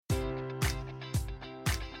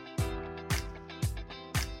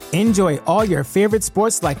Enjoy all your favorite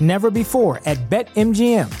sports like never before at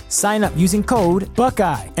BetMGM. Sign up using code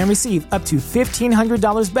Buckeye and receive up to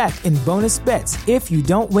 $1,500 back in bonus bets if you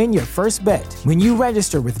don't win your first bet. When you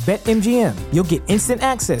register with BetMGM, you'll get instant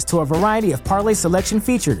access to a variety of parlay selection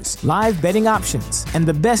features, live betting options, and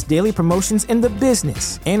the best daily promotions in the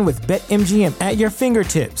business. And with BetMGM at your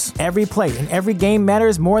fingertips, every play and every game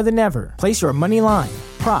matters more than ever. Place your money line,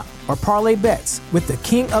 prop, or parlay bets with the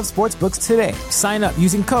king of sportsbooks today. Sign up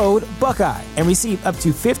using code Buckeye and receive up to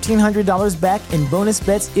 $1,500 back in bonus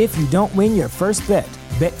bets if you don't win your first bet.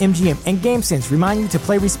 BetMGM and GameSense remind you to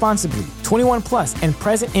play responsibly. 21 plus and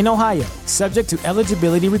present in Ohio, subject to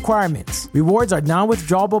eligibility requirements. Rewards are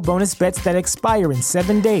non-withdrawable bonus bets that expire in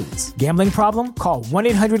 7 days. Gambling problem? Call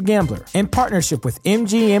 1-800-GAMBLER. In partnership with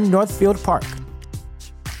MGM Northfield Park.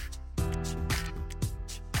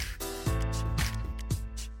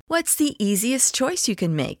 What's the easiest choice you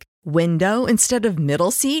can make? Window instead of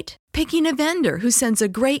middle seat? Picking a vendor who sends a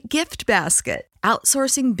great gift basket?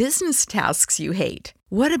 Outsourcing business tasks you hate?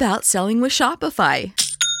 What about selling with Shopify?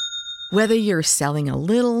 Whether you're selling a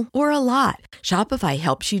little or a lot, Shopify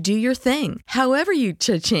helps you do your thing, however you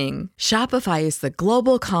cha-ching. Shopify is the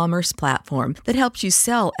global commerce platform that helps you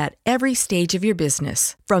sell at every stage of your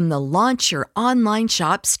business. From the launch your online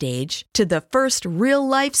shop stage to the first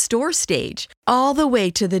real-life store stage, all the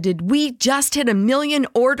way to the did we just hit 1 million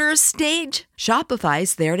orders stage.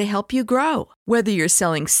 Shopify's there to help you grow. Whether you're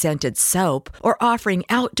selling scented soap or offering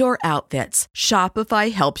outdoor outfits,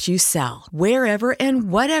 Shopify helps you sell. Wherever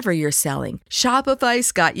and whatever you're selling,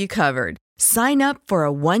 Shopify's got you covered. Sign up for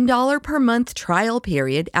a $1 per month trial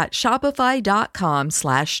period at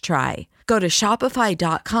shopify.com/try. Go to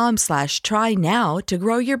shopify.com/try now to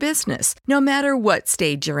grow your business, no matter what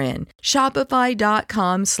stage you're in.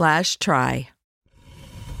 Shopify.com/try.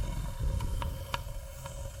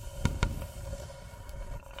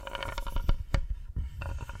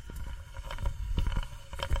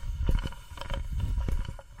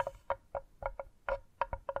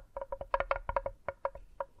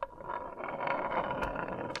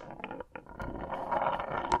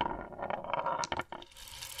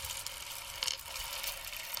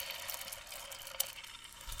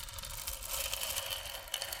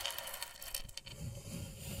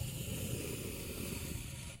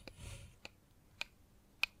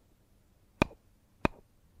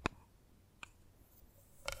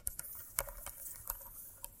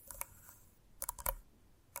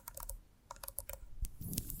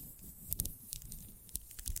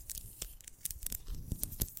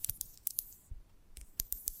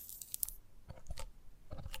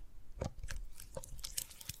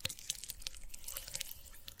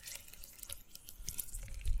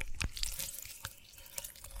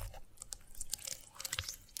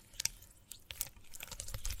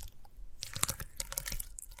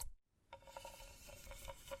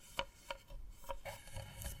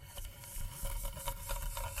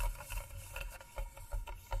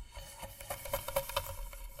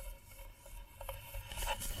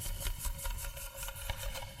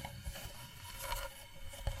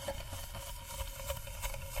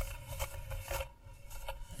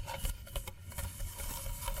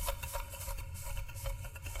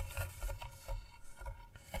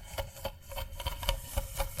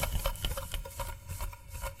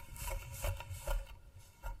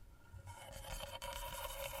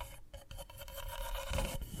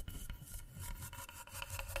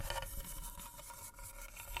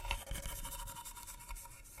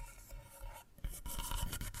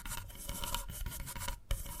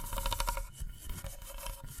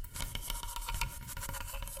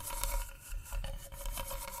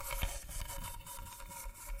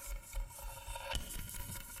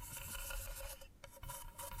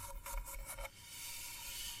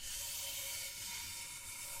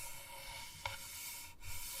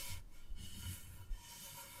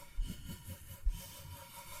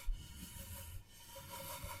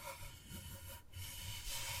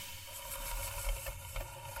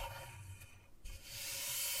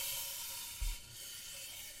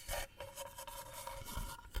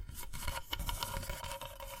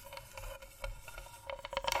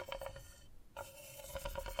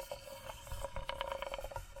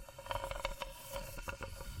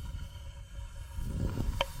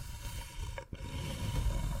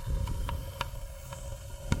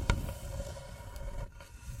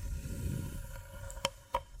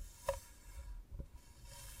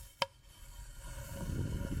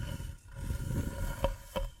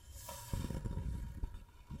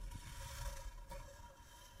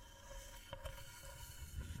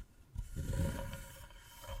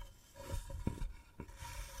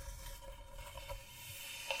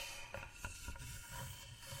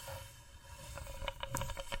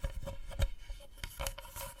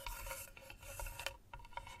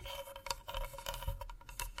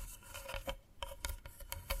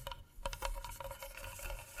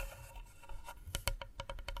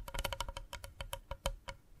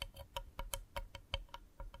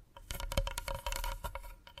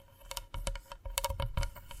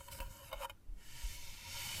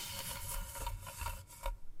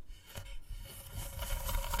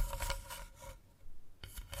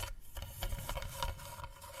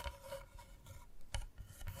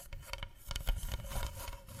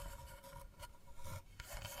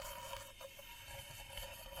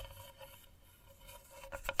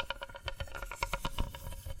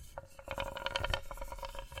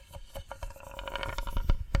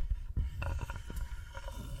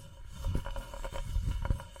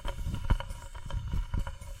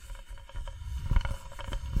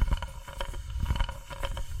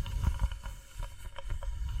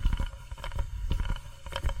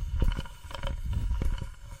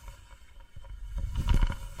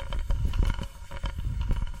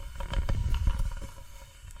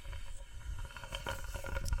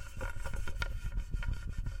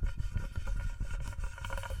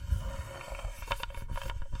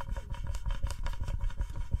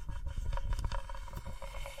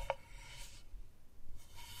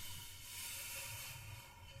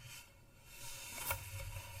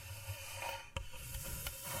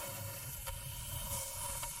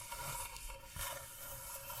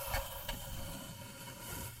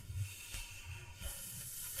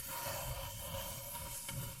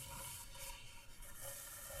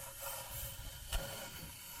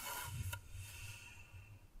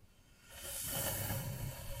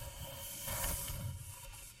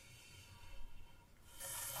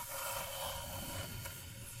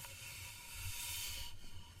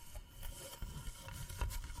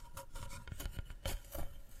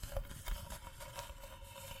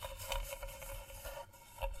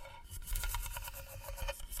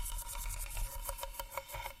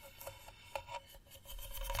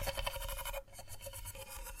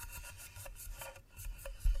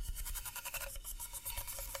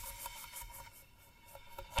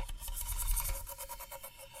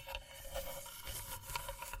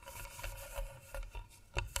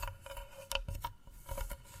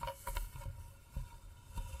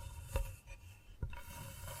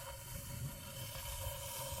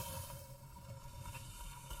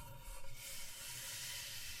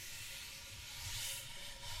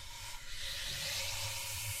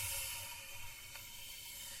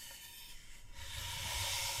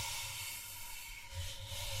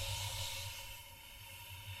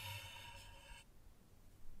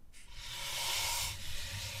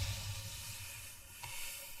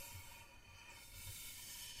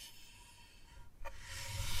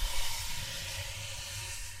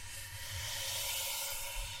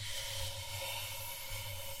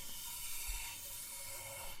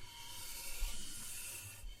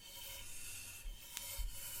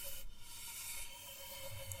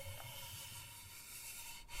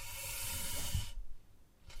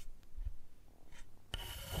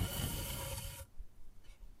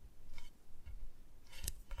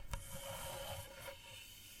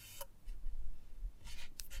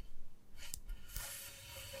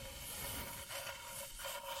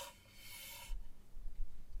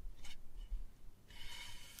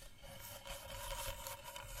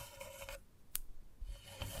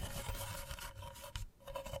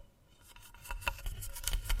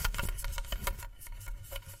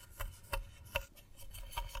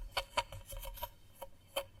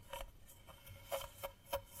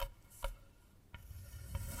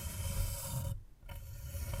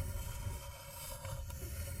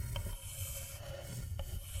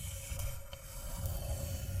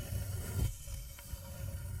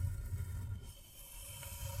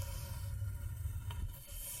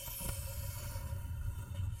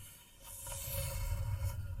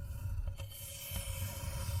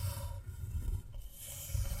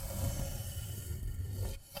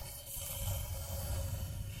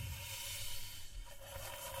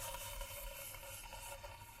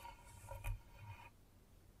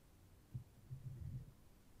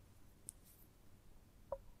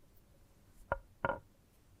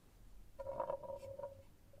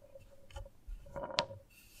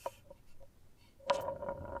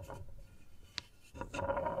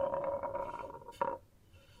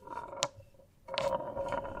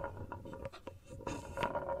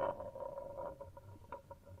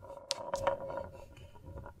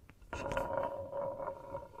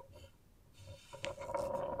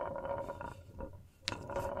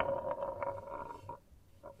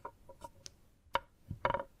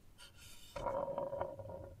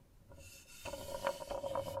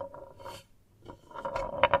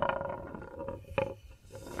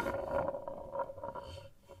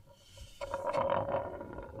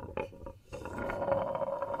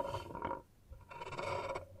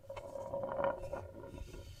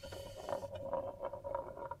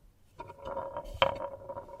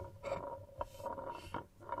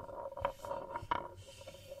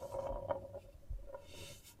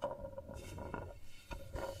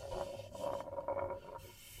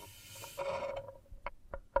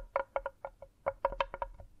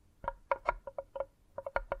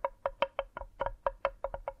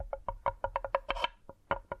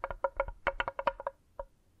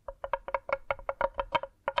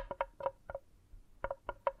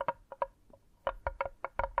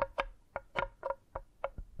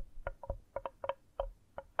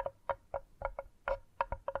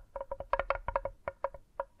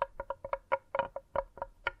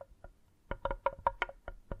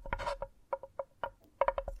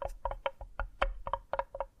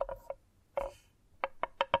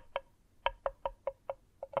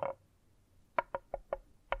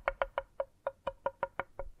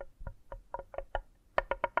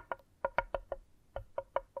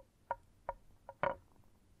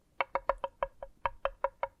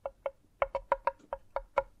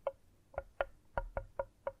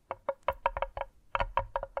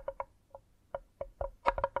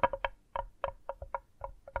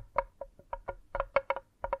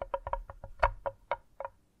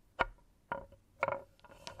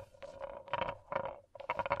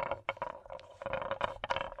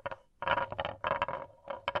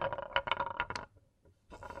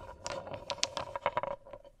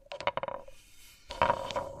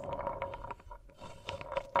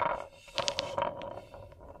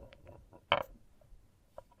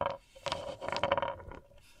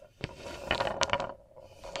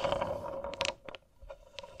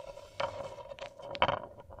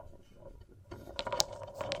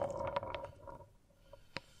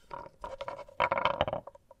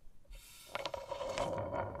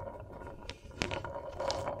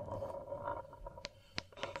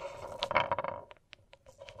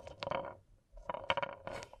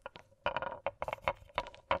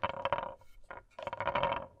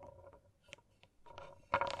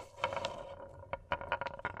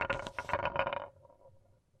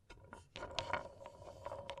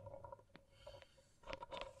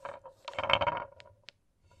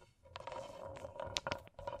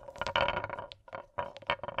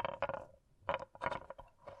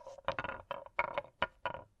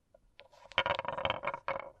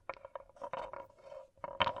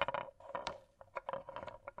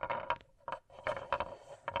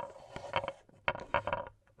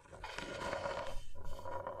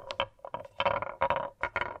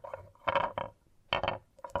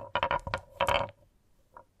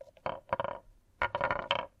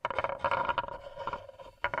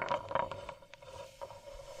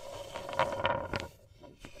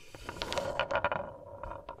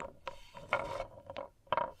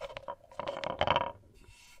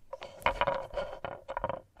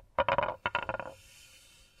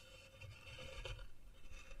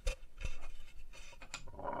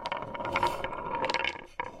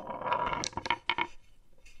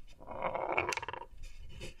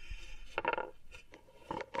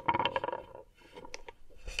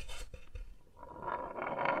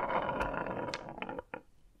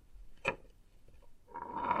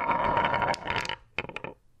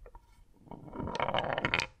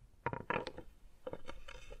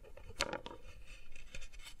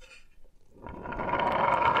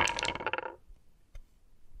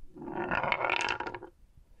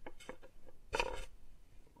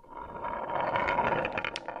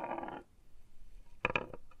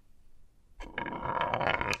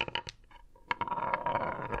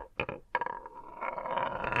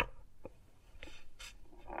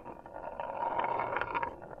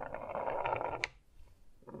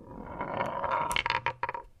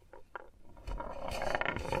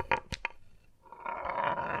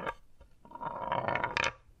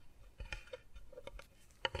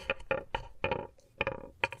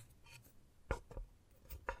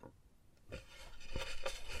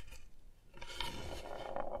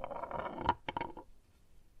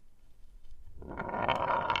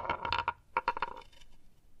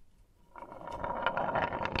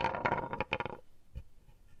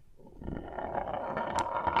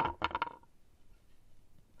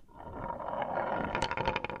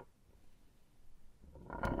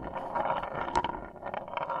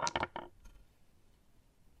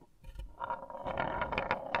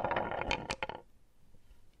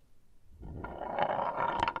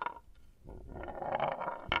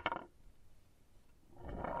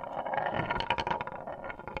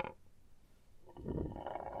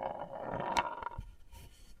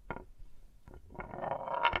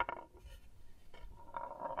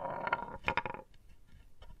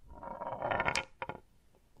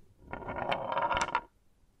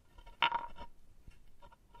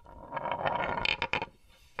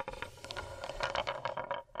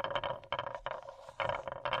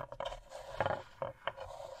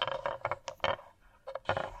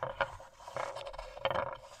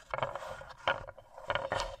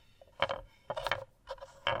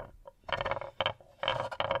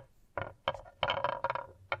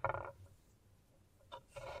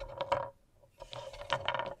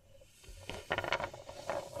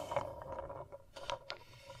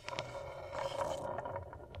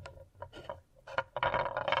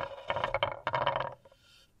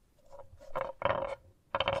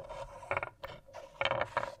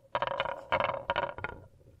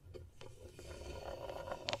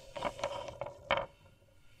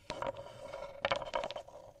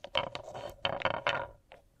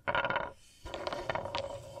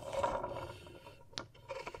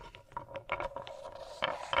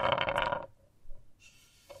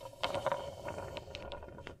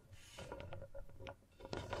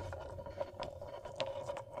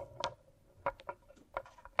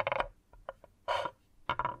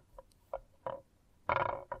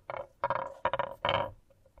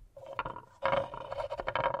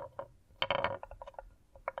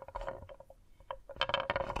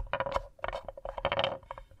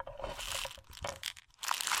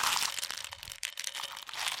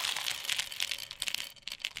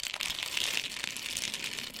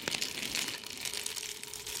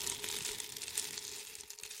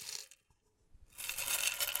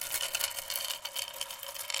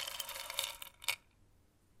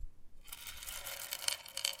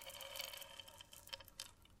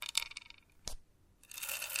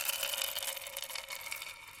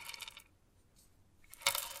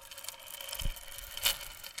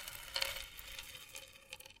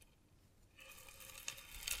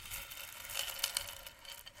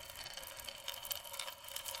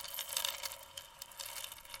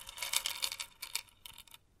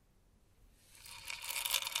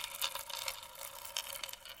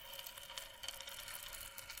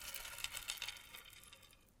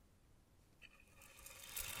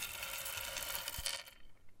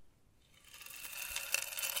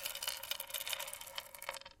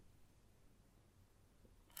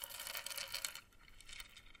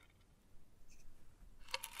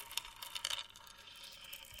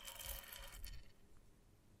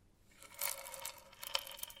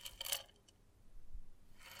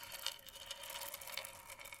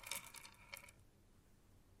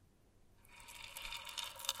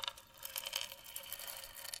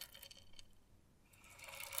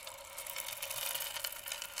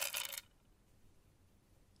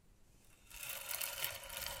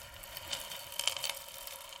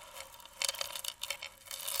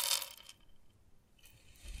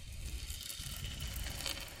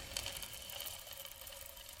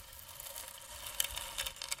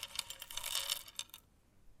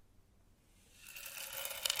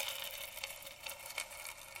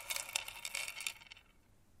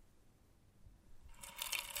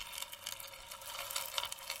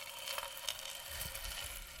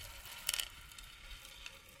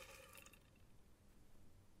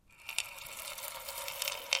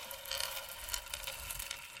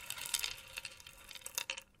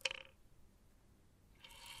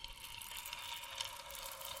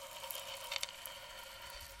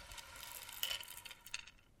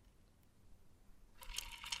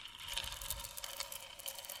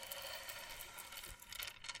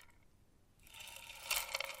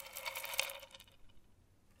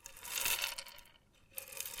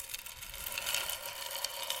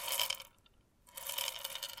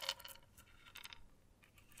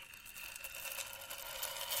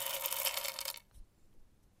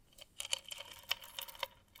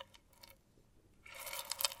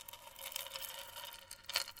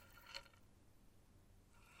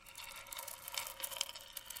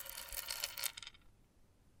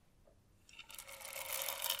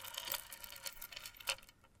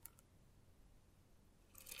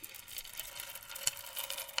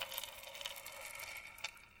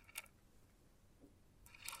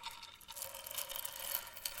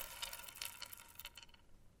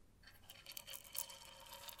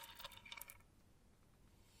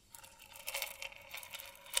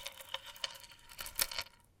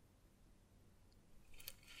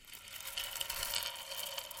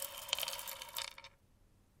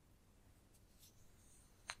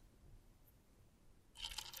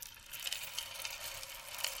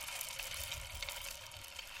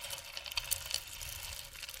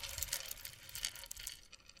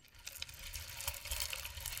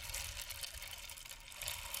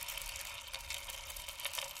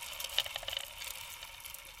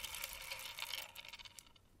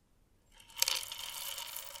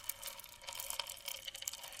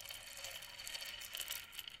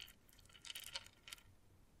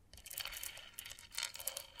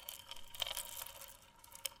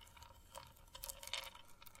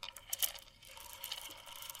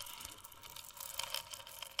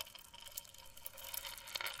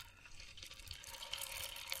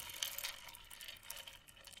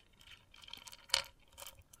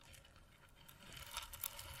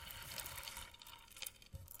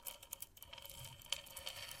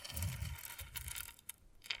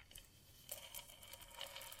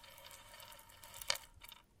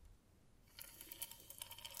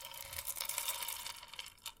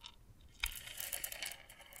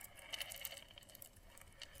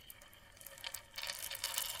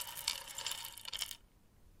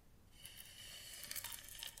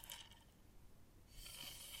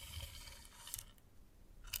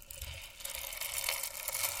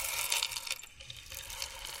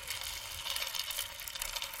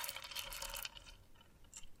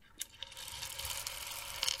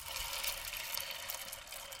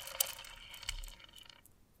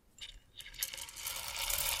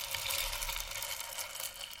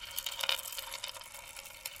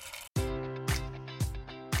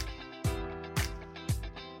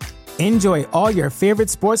 Enjoy all your favorite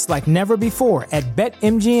sports like never before at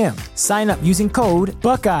BetMGM. Sign up using code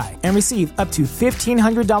Buckeye and receive up to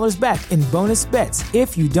 $1,500 back in bonus bets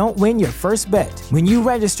if you don't win your first bet. When you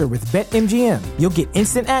register with BetMGM, you'll get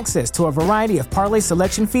instant access to a variety of parlay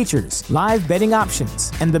selection features, live betting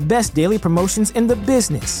options, and the best daily promotions in the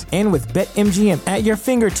business. And with BetMGM at your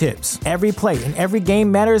fingertips, every play and every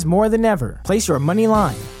game matters more than ever. Place your money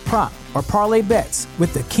line, prop, or parlay bets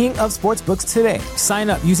with the king of sportsbooks today. Sign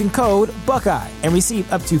up using code Buckeye and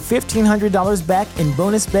receive up to $1,500 back in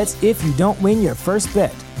bonus bets if you don't win your first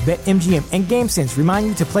bet. BetMGM and GameSense remind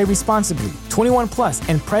you to play responsibly. 21 plus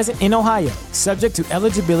and present in Ohio, subject to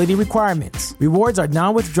eligibility requirements. Rewards are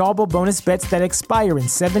non-withdrawable bonus bets that expire in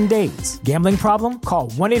 7 days. Gambling problem? Call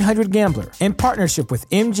 1-800-GAMBLER. In partnership with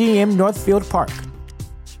MGM Northfield Park.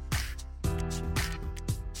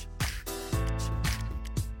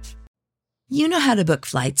 You know how to book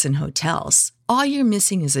flights and hotels. All you're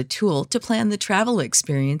missing is a tool to plan the travel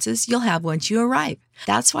experiences you'll have once you arrive.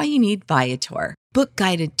 That's why you need Viator. Book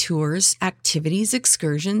guided tours, activities,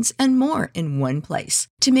 excursions, and more in one place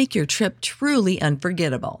to make your trip truly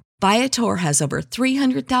unforgettable. Viator has over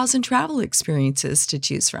 300,000 travel experiences to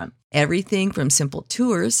choose from. Everything from simple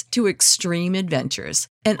tours to extreme adventures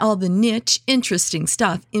and all the niche, interesting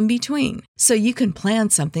stuff in between. So you can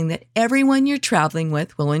plan something that everyone you're traveling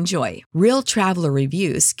with will enjoy. Real traveler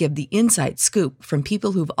reviews give the inside scoop from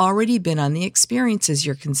people who've already been on the experiences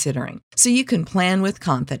you're considering. So you can plan with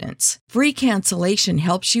confidence. Free cancellation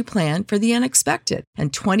helps you plan for the unexpected.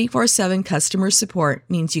 And 24/7 customer support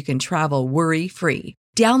means you can travel worry-free.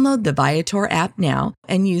 Download the Viator app now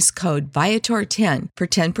and use code Viator10 for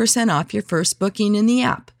 10% off your first booking in the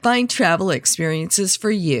app. Find travel experiences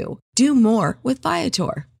for you. Do more with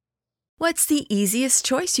Viator. What's the easiest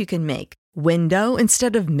choice you can make? Window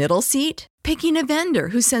instead of middle seat? Picking a vendor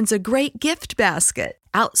who sends a great gift basket?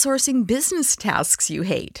 Outsourcing business tasks you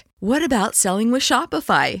hate? What about selling with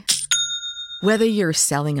Shopify? Whether you're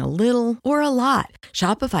selling a little or a lot,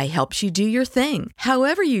 Shopify helps you do your thing,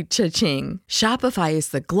 however you cha-ching. Shopify is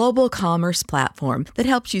the global commerce platform that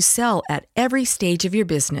helps you sell at every stage of your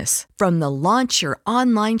business. From the launch your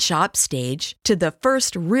online shop stage to the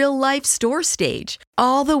first real-life store stage,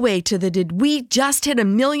 all the way to the did we just hit a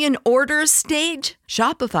million orders stage?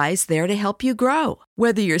 Shopify's there to help you grow.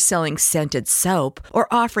 Whether you're selling scented soap or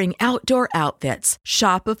offering outdoor outfits,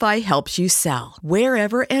 Shopify helps you sell.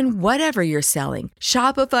 Wherever and whatever you're selling,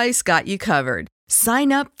 Shopify's got you covered.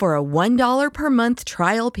 Sign up for a $1 per month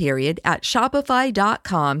trial period at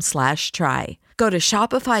shopify.com/try. Go to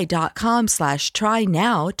shopify.com/try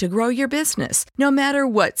now to grow your business, no matter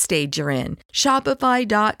what stage you're in.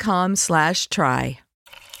 Shopify.com/try.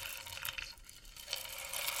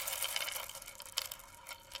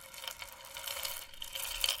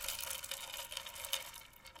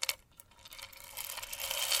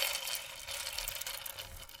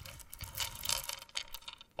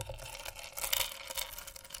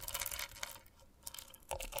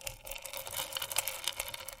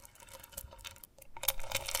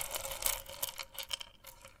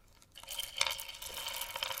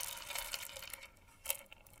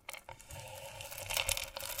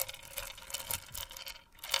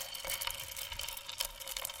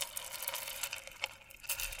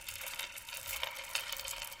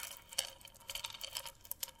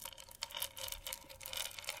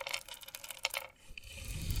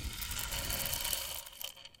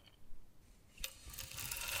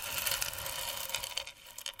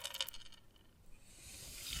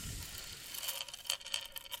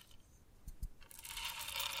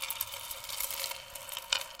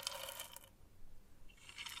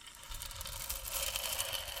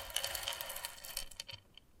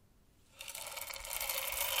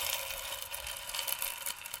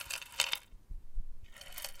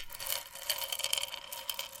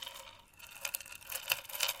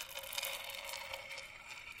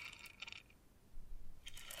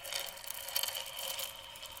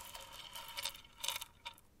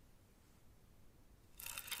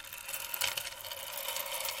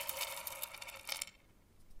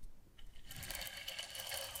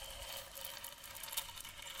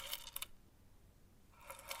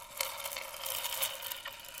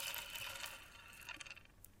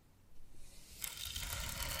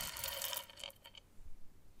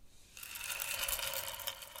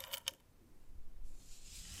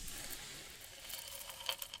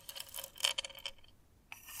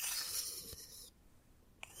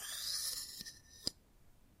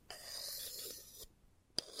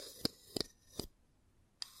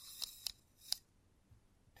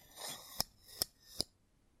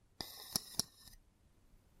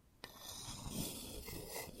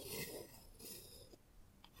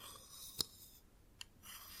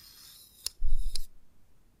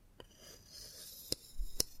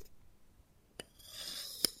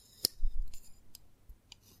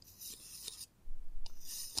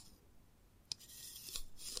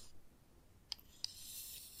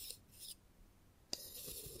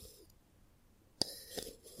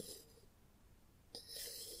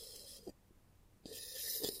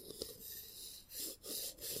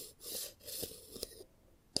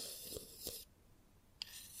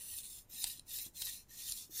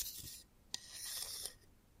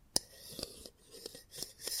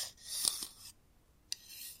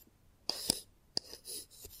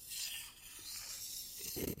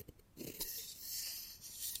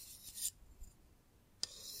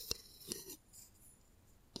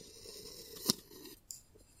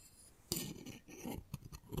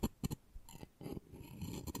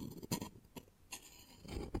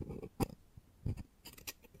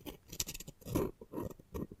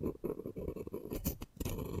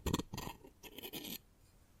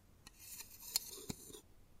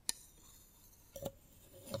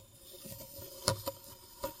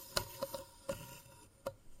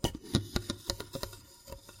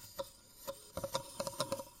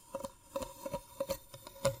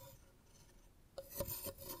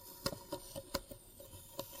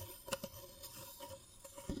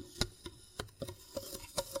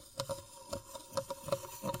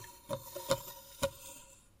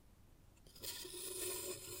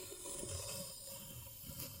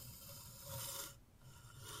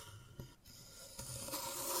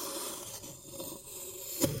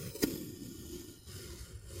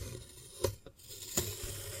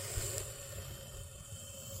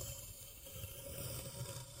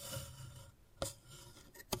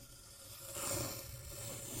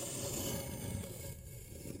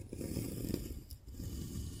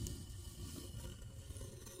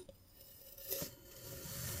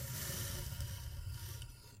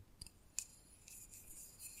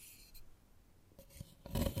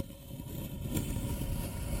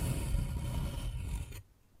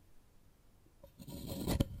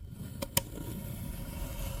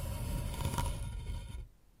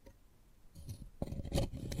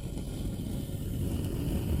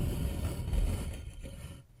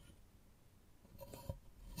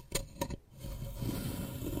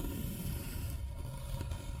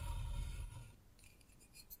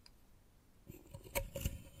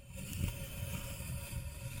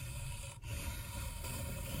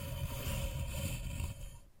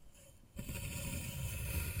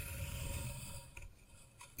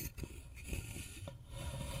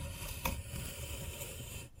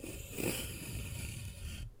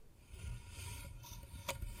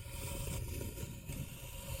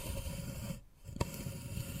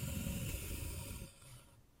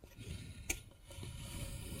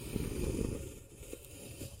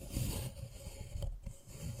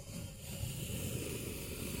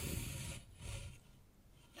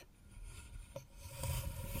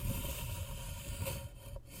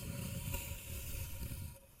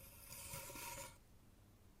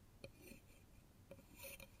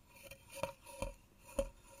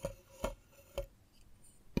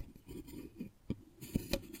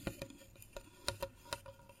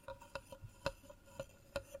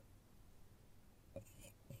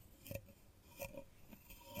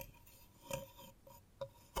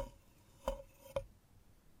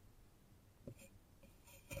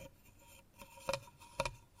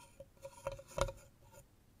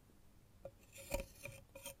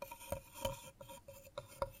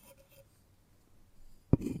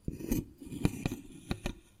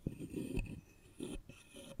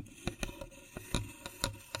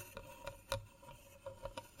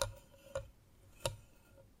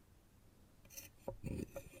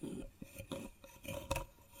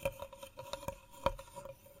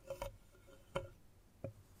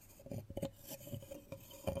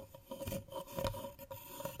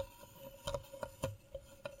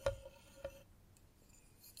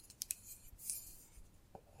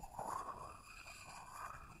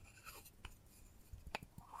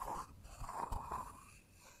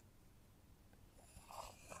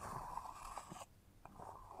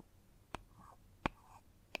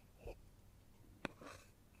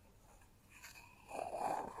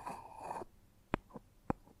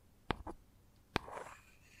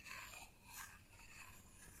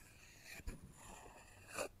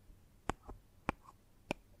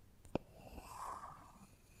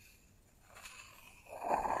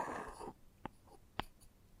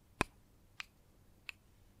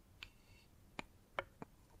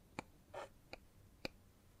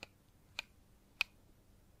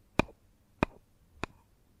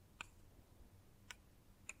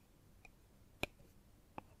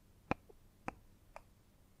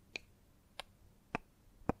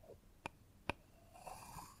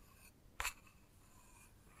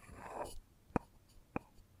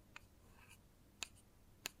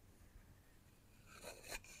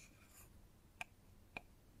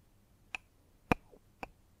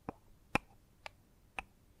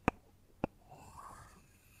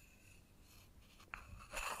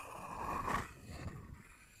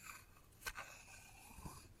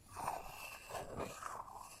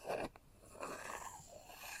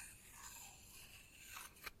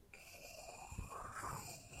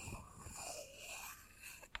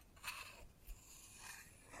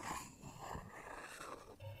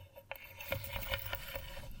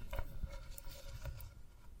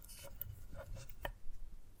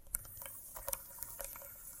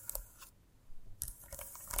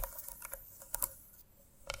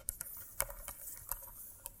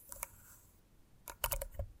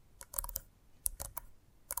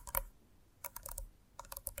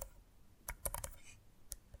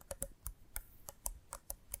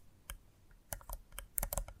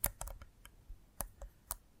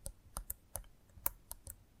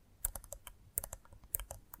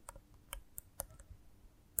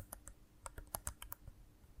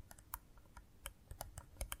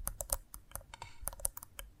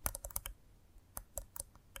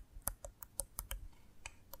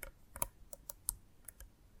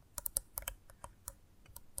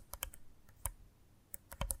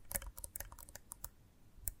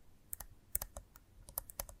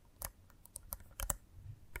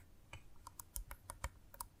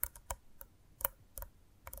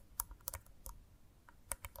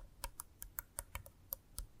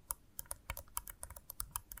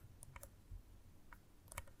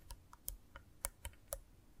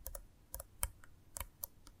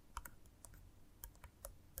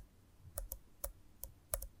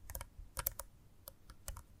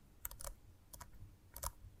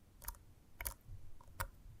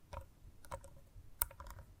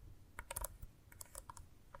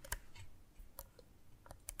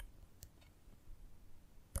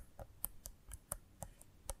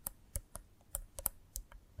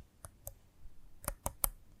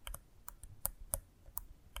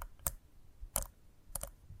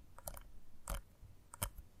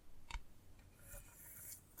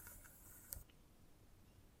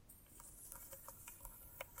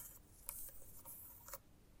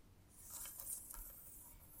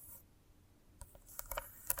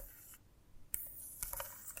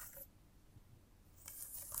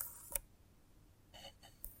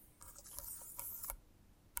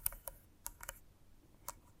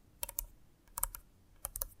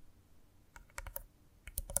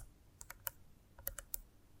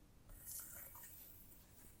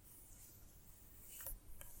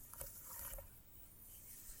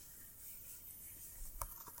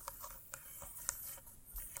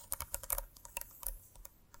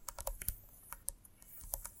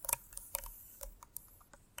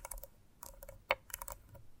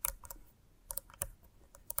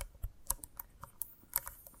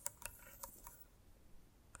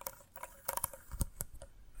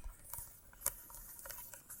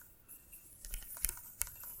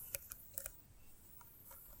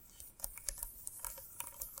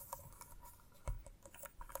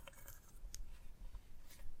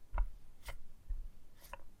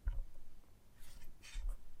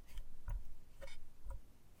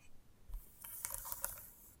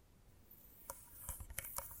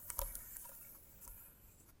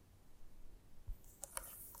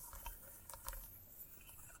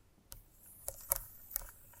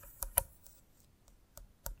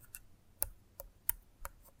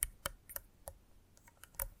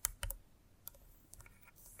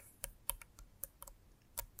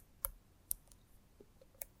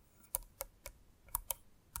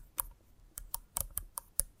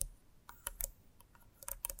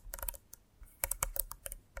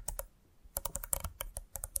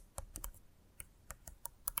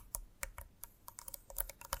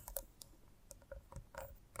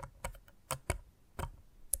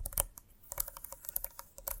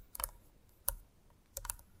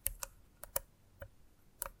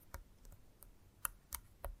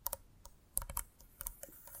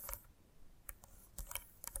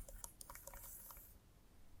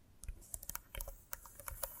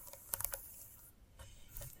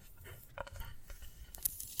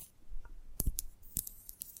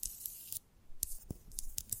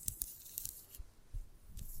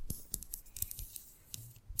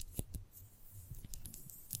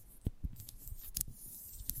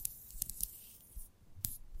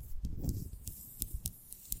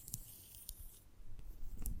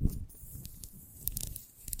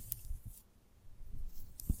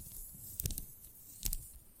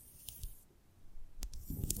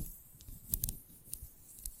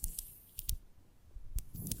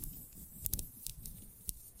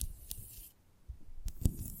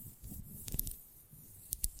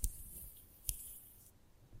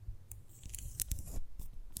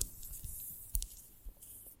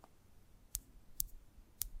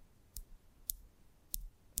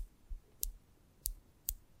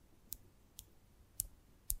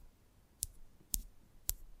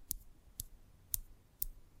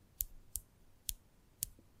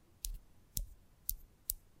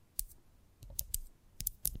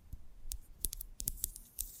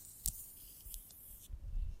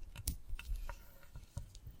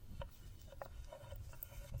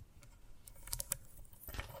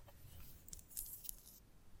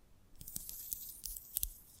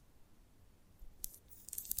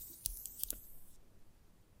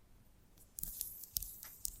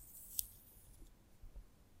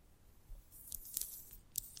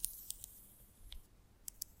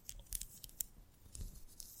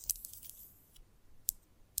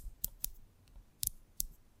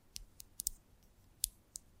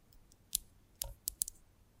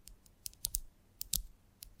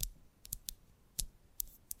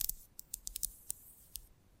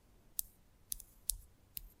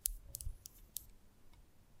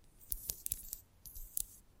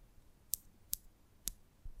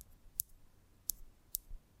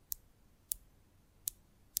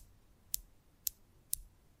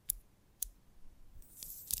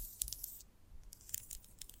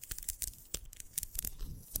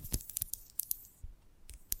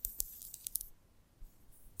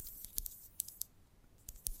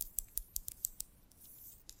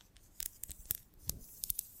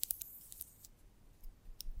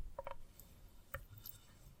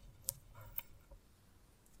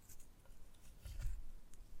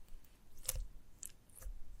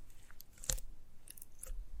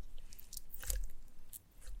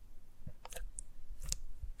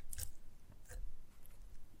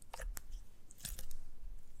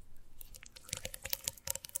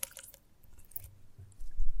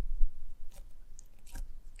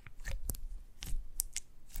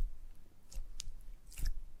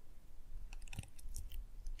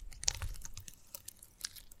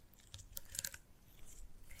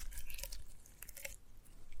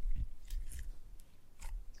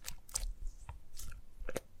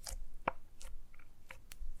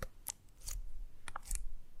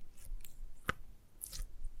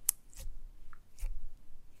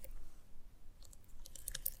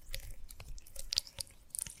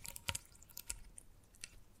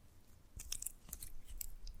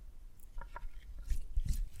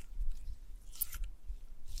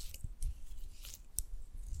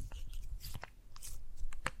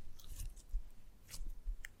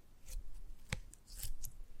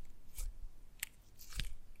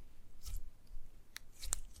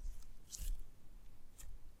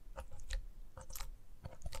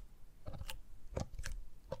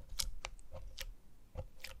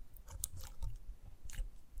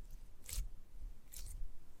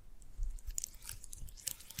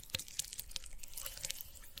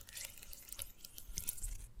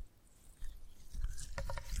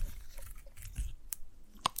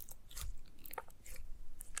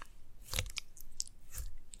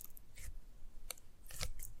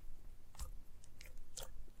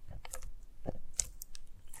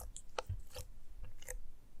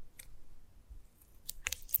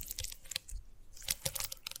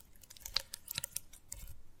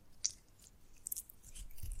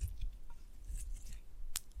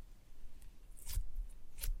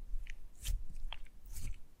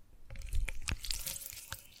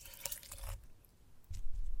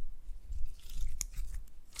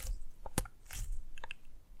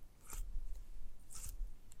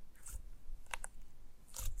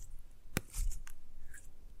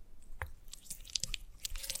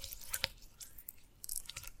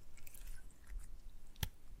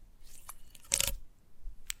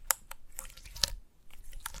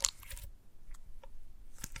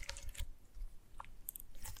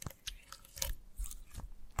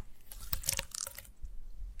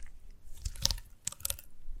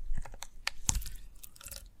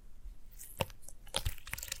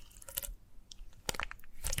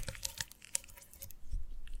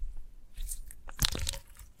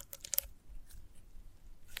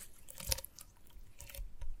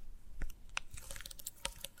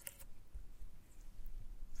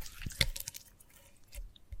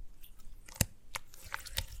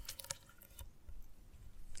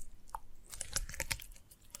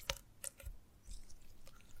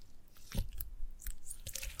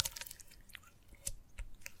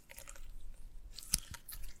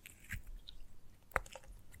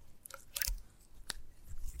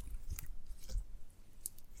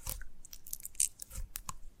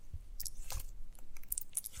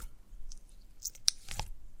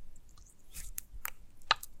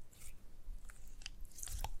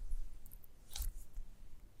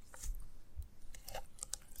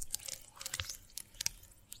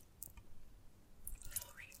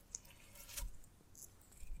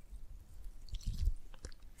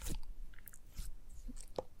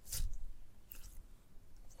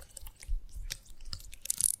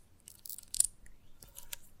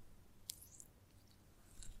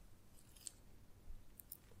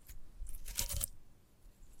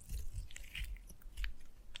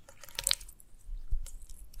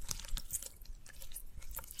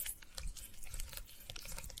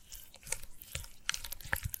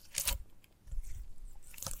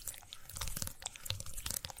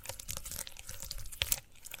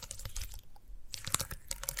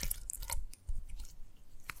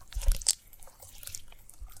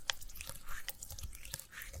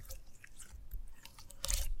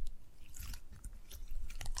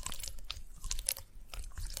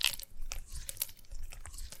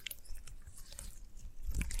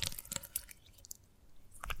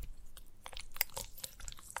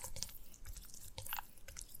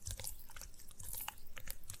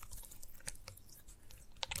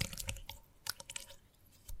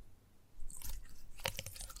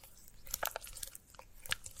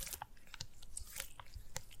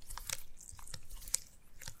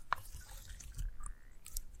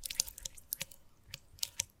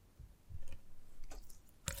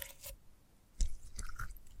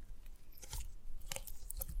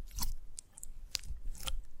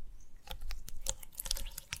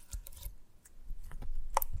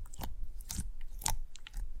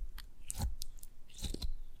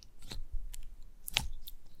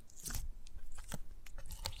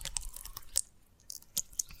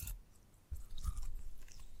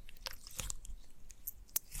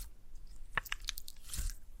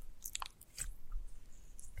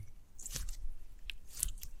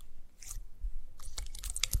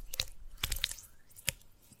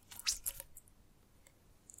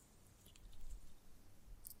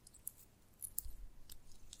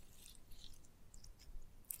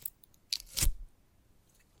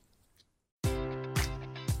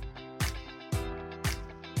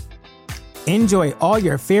 Enjoy all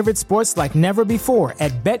your favorite sports like never before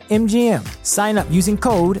at BetMGM. Sign up using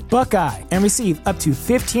code Buckeye and receive up to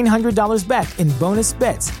 $1,500 back in bonus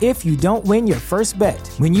bets if you don't win your first bet.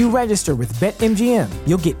 When you register with BetMGM,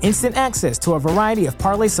 you'll get instant access to a variety of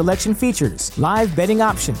parlay selection features, live betting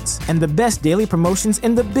options, and the best daily promotions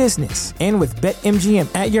in the business. And with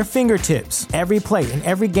BetMGM at your fingertips, every play and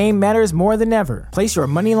every game matters more than ever. Place your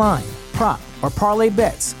money line, prop, or parlay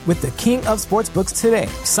bets with the king of sportsbooks today.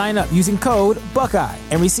 Sign up using code Buckeye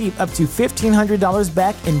and receive up to $1,500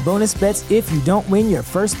 back in bonus bets if you don't win your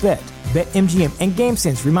first bet. BetMGM and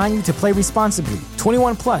GameSense remind you to play responsibly.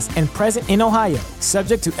 21 plus and present in Ohio,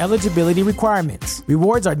 subject to eligibility requirements.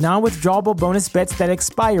 Rewards are non-withdrawable bonus bets that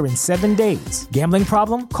expire in 7 days. Gambling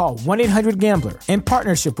problem? Call 1-800-GAMBLER in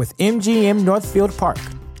partnership with MGM Northfield Park.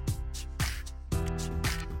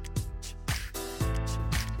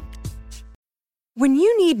 When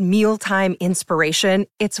you need mealtime inspiration,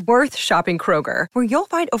 it's worth shopping Kroger, where you'll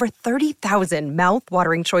find over 30,000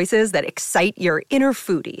 mouth-watering choices that excite your inner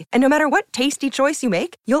foodie. And no matter what tasty choice you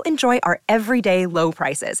make, you'll enjoy our everyday low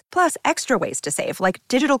prices, plus extra ways to save, like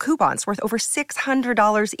digital coupons worth over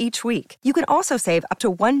 $600 each week. You can also save up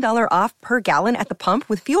to $1 off per gallon at the pump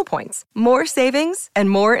with fuel points. More savings and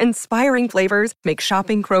more inspiring flavors make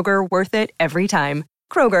shopping Kroger worth it every time.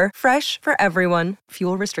 Kroger, fresh for everyone.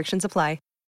 Fuel restrictions apply.